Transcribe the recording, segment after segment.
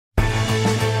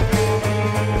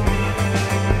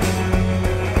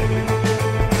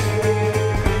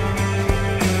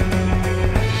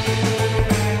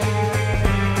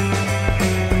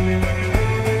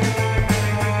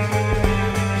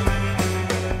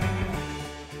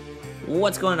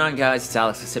What's going on, guys? It's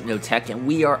Alex with Hypnotech, and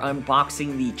we are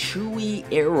unboxing the Chuwi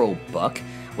Aerobook,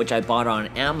 which I bought on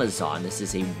Amazon. This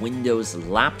is a Windows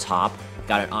laptop.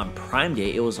 Got it on Prime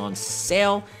Day. It was on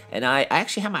sale, and I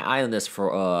actually had my eye on this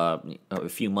for a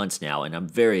few months now, and I'm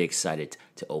very excited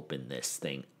to open this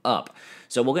thing up.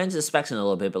 So we'll get into the specs in a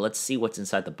little bit, but let's see what's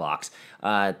inside the box.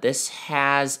 This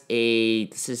is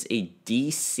a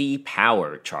DC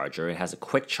power charger. It has a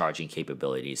quick charging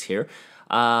capabilities here,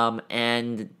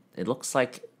 and it looks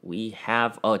like we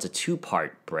have, it's a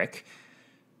two-part brick.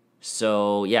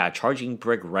 So yeah, charging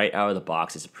brick right out of the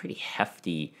box. It's a pretty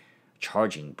hefty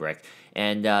charging brick.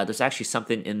 And there's actually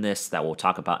something in this that we'll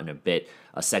talk about in a bit,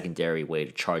 a secondary way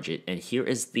to charge it. And here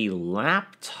is the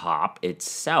laptop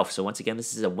itself. So once again,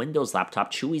 this is a Windows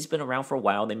laptop. Chuwi's been around for a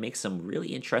while. They make some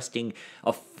really interesting,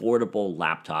 affordable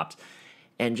laptops.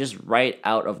 And just right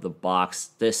out of the box,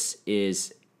 this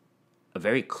is a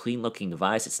very clean looking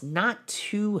device. It's not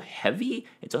too heavy.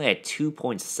 It's only at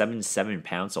 2.77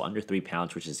 pounds, so under 3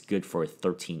 pounds, which is good for a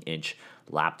 13-inch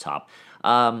laptop.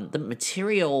 The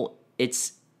material,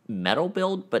 it's metal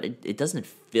build, but it doesn't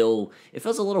feel, it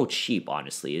feels a little cheap,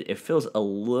 honestly. It feels a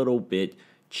little bit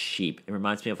cheap. It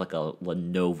reminds me of like a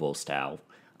Lenovo style.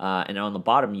 And on the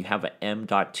bottom, you have an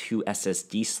M.2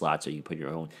 SSD slot, so you put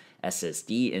your own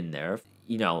SSD in there.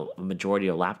 You know, the majority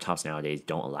of laptops nowadays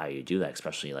don't allow you to do that,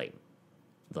 especially like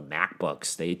the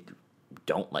MacBooks. They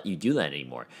don't let you do that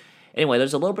anymore. Anyway,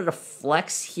 there's a little bit of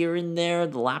flex here and there.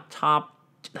 The laptop,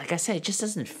 like I said, it just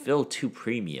doesn't feel too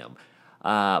premium.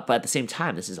 But at the same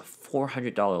time, this is a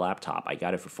 $400 laptop. I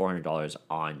got it for $400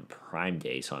 on Prime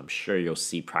Day, so I'm sure you'll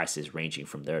see prices ranging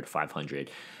from there to $500.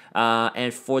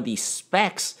 And for the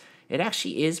specs, it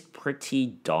actually is pretty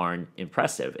darn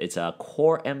impressive. It's a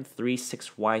Core M3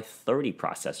 6Y30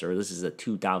 processor. This is a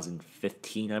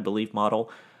 2015, I believe,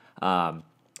 model.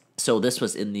 So this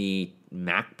was in the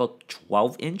MacBook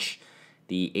 12-inch,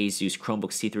 the Asus Chromebook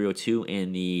C302,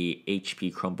 and the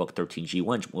HP Chromebook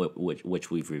 13G1, which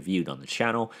we've reviewed on the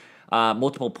channel.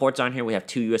 Multiple ports on here. We have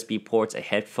 2 USB ports, a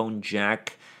headphone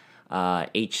jack,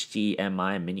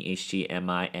 HDMI, mini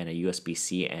HDMI, and a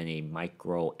USB-C and a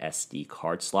micro SD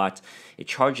card slot. It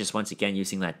charges once again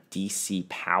using that DC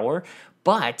power,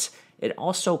 but it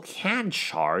also can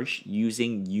charge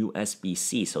using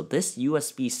USB-C. So this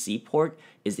USB-C port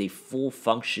is a full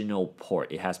functional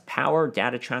port. It has power,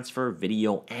 data transfer,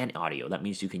 video, and audio. That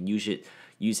means you can use it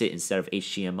instead of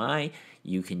HDMI.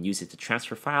 You can use it to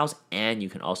transfer files, and you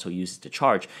can also use it to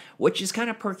charge, which is kind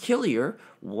of peculiar.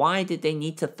 Why did they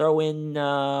need to throw in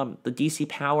the DC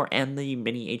power and the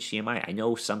mini HDMI? I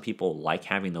know some people like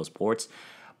having those ports,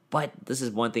 but this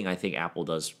is one thing I think Apple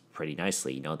does pretty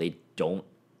nicely. You know, they don't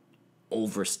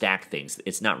overstack things.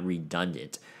 It's not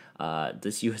redundant.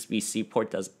 This USB-C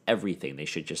port does everything. They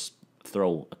should just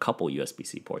throw a couple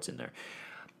USB-C ports in there.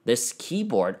 This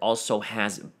keyboard also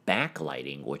has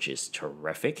backlighting, which is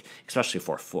terrific, especially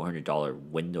for a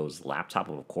 $400 Windows laptop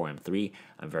of a Core M3.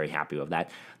 I'm very happy with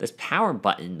that. This power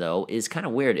button, though, is kind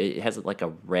of weird. It has like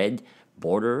a red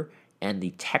border, and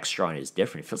the texture on it is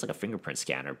different. It feels like a fingerprint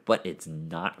scanner, but it's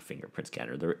not a fingerprint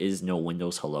scanner. There is no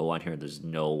Windows Hello on here. There's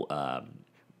no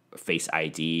Face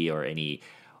ID or any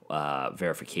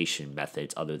verification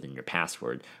methods other than your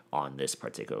password on this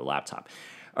particular laptop.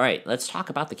 All right, let's talk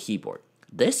about the keyboard.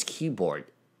 This keyboard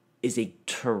is a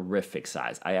terrific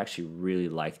size. I actually really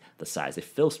like the size. It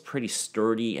feels pretty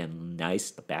sturdy and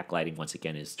nice. The backlighting, once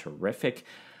again, is terrific.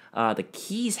 The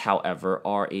keys, however,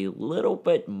 are a little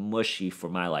bit mushy for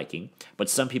my liking, but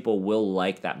some people will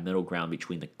like that middle ground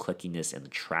between the clickiness and the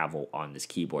travel on this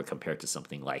keyboard compared to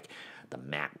something like the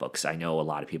MacBooks. I know a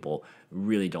lot of people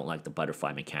really don't like the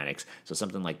butterfly mechanics, so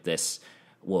something like this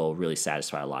will really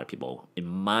satisfy a lot of people. In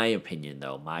my opinion,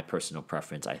 though, my personal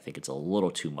preference, I think it's a little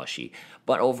too mushy.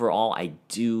 But overall, I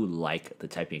do like the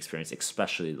typing experience,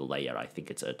 especially the layout. I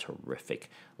think it's a terrific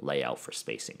layout for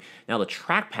spacing. Now, the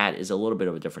trackpad is a little bit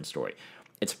of a different story.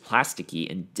 It's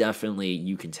plasticky, and definitely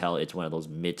you can tell it's one of those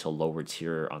mid to lower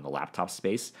tier on the laptop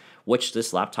space, which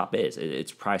this laptop is.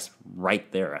 It's priced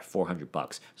right there at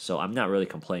 $400, so I'm not really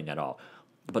complaining at all.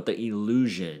 But the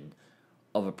illusion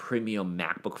of a premium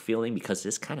MacBook feeling, because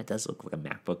this kind of does look like a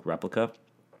MacBook replica,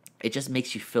 it just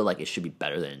makes you feel like it should be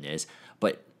better than it is.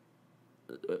 But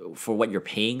for what you're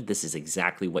paying, this is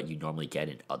exactly what you normally get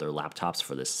in other laptops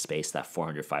for this space, that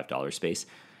 $405 space,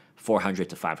 $400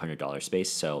 to $500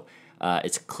 space. So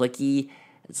it's clicky,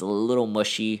 it's a little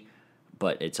mushy,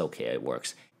 but it's okay, it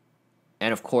works.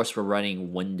 And of course, we're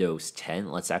running Windows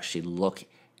 10. Let's actually look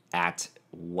at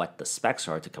what the specs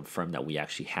are to confirm that we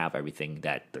actually have everything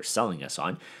that they're selling us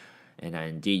on. And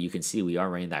indeed, you can see we are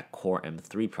running that Core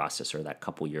M3 processor, that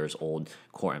couple years old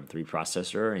Core M3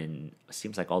 processor, and it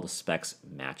seems like all the specs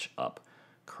match up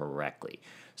correctly.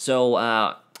 So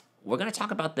we're going to talk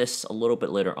about this a little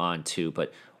bit later on too,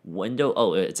 but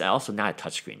it's also not a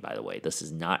touchscreen, by the way. This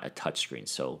is not a touchscreen.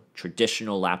 So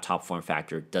traditional laptop form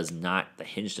factor the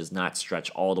hinge does not stretch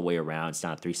all the way around. It's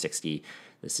not 360.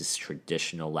 This is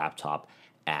traditional laptop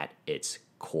at its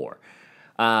core.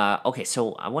 Okay,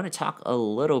 so I want to talk a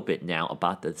little bit now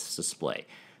about this display.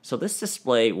 So this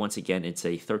display, once again, it's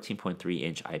a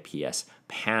 13.3-inch IPS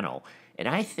panel, and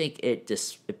I think it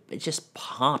just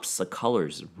pops the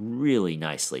colors really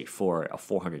nicely for a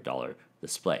 $400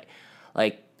 display.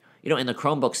 Like, in the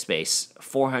Chromebook space,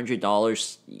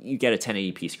 $400, you get a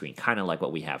 1080p screen, kind of like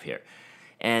what we have here.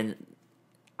 And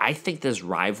I think this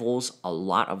rivals a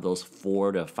lot of those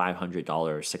 $400 to $500,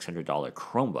 $600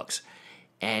 Chromebooks.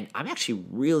 And I'm actually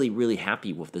really, really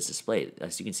happy with this display.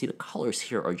 As you can see, the colors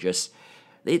here are just,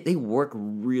 they work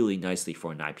really nicely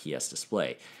for an IPS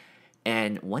display.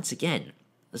 And once again,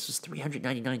 this was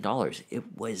 $399. It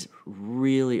was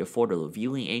really affordable.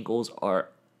 Viewing angles are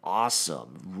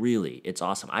awesome. Really, it's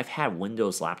awesome. I've had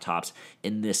Windows laptops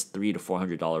in this $300 to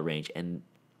 $400 range, and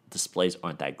displays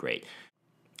aren't that great.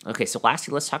 Okay, so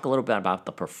lastly, let's talk a little bit about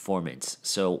the performance.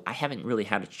 So I haven't really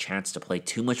had a chance to play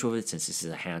too much with it since this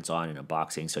is a hands-on and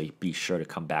unboxing, so be sure to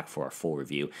come back for a full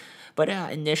review. But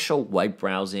initial web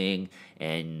browsing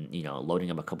and,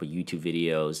 loading up a couple YouTube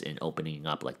videos and opening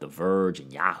up like The Verge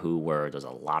and Yahoo, where there's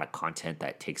a lot of content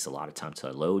that takes a lot of time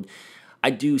to load, I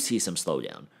do see some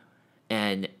slowdown.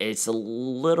 And it's a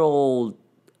little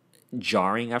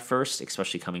jarring at first,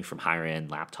 especially coming from higher end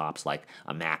laptops like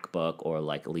a MacBook or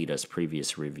like Lita's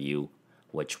previous review,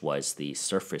 which was the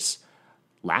Surface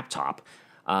laptop.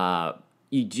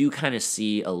 You do kind of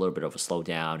see a little bit of a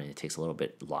slowdown, and it takes a little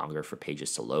bit longer for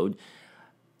pages to load.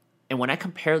 And when I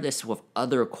compare this with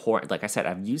other Core, like I said,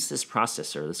 I've used this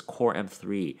processor, this Core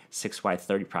M3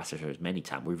 6Y30 processors many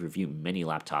times. We've reviewed many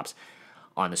laptops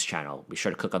on this channel. Be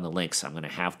sure to click on the links. I'm going to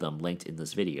have them linked in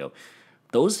this video.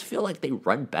 Those feel like they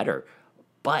run better,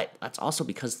 but that's also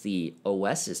because the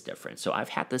OS is different. So I've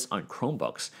had this on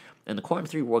Chromebooks, and the Core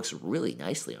M3 works really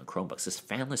nicely on Chromebooks. This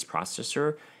fanless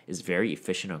processor is very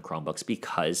efficient on Chromebooks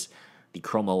because the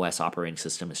Chrome OS operating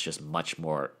system is just much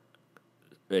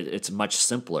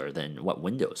simpler than what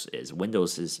Windows is.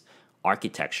 Windows'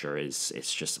 architecture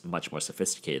it's just much more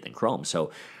sophisticated than Chrome.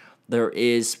 So there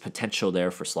is potential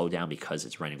there for slowdown because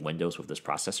it's running Windows with this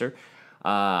processor.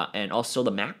 And also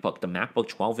the MacBook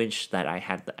 12-inch that I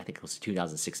had, I think it was the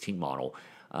 2016 model.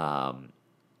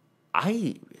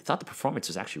 I thought the performance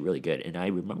was actually really good, and I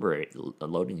remember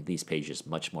loading these pages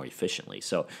much more efficiently.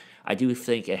 So I do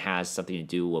think it has something to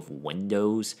do with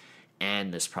Windows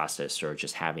and this processor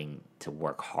just having to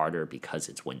work harder because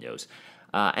it's Windows.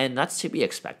 And that's to be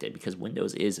expected because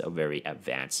Windows is a very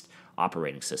advanced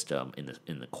operating system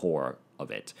in the core of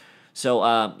it. So,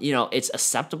 it's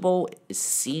acceptable. It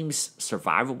seems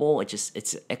survivable.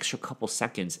 It's an extra couple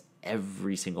seconds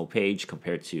every single page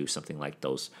compared to something like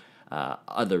those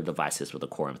other devices with the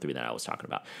Core M3 that I was talking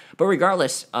about. But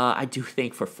regardless, I do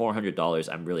think for $400,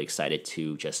 I'm really excited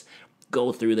to just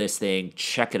go through this thing,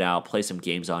 check it out, play some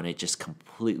games on it, just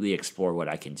completely explore what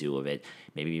I can do with it.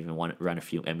 Maybe even run a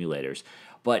few emulators.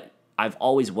 But I've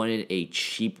always wanted a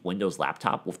cheap Windows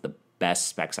laptop with the best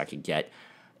specs I could get.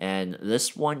 And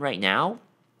this one right now,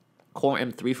 Core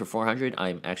M3 for $400,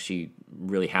 I'm actually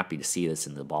really happy to see this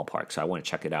in the ballpark. So I want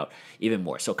to check it out even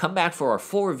more. So come back for our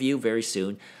full review very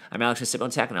soon. I'm Alex from Signal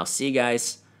Tech, and I'll see you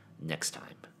guys next time.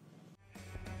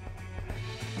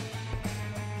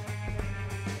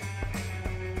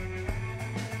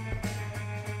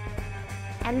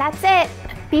 And that's it.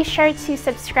 Be sure to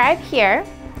subscribe here.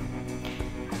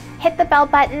 Hit the bell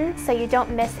button so you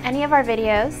don't miss any of our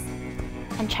videos.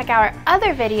 And check out our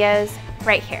other videos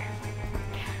right here.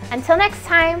 Until next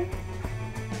time,